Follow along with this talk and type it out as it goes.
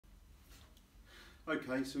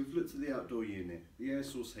Okay, so we've looked at the outdoor unit, the air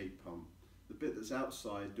source heat pump, the bit that's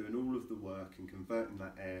outside doing all of the work and converting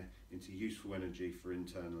that air into useful energy for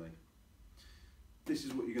internally. This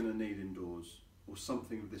is what you're going to need indoors, or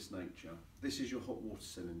something of this nature. This is your hot water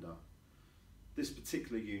cylinder. This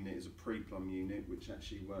particular unit is a pre-plumb unit which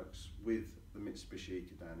actually works with the Mitsubishi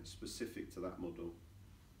Ikodan. It's specific to that model.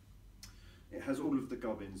 It has all of the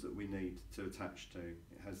gubbins that we need to attach to.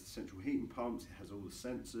 It has the central heating pumps, it has all the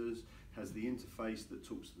sensors, it has the interface that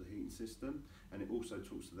talks to the heating system, and it also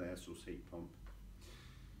talks to the air source heat pump.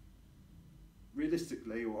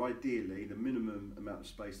 Realistically, or ideally, the minimum amount of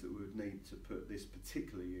space that we would need to put this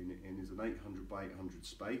particular unit in is an 800 by 800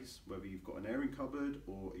 space, whether you've got an airing cupboard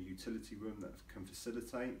or a utility room that can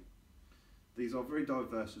facilitate. These are very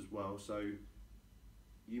diverse as well, so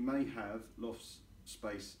you may have loft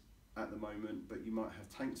space at the moment, but you might have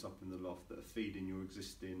tanks up in the loft that are feeding your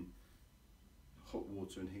existing hot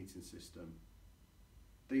water and heating system.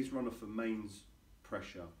 These run off a mains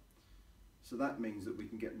pressure, so that means that we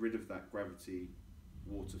can get rid of that gravity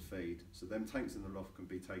water feed, so them tanks in the loft can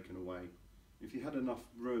be taken away. If you had enough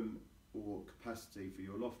room or capacity for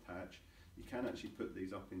your loft hatch, you can actually put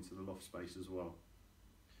these up into the loft space as well.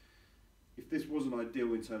 If this wasn't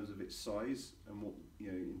ideal in terms of its size and what,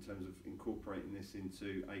 in terms of incorporating this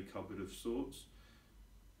into a cupboard of sorts,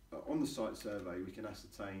 on the site survey we can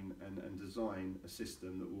ascertain and design a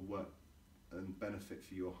system that will work and benefit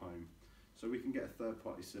for your home. So we can get a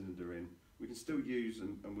third-party cylinder in. We can still use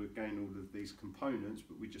and we'll gain all of these components,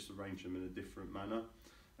 but we just arrange them in a different manner,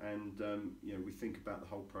 and we think about the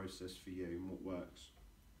whole process for you and what works.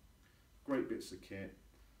 Great bits of kit,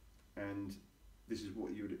 and this is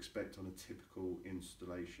what you would expect on a typical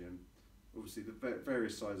installation. Obviously the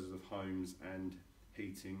various sizes of homes and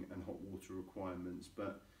heating and hot water requirements,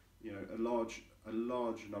 but a large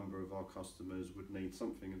number of our customers would need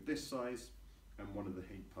something of this size and one of the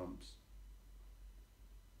heat pumps.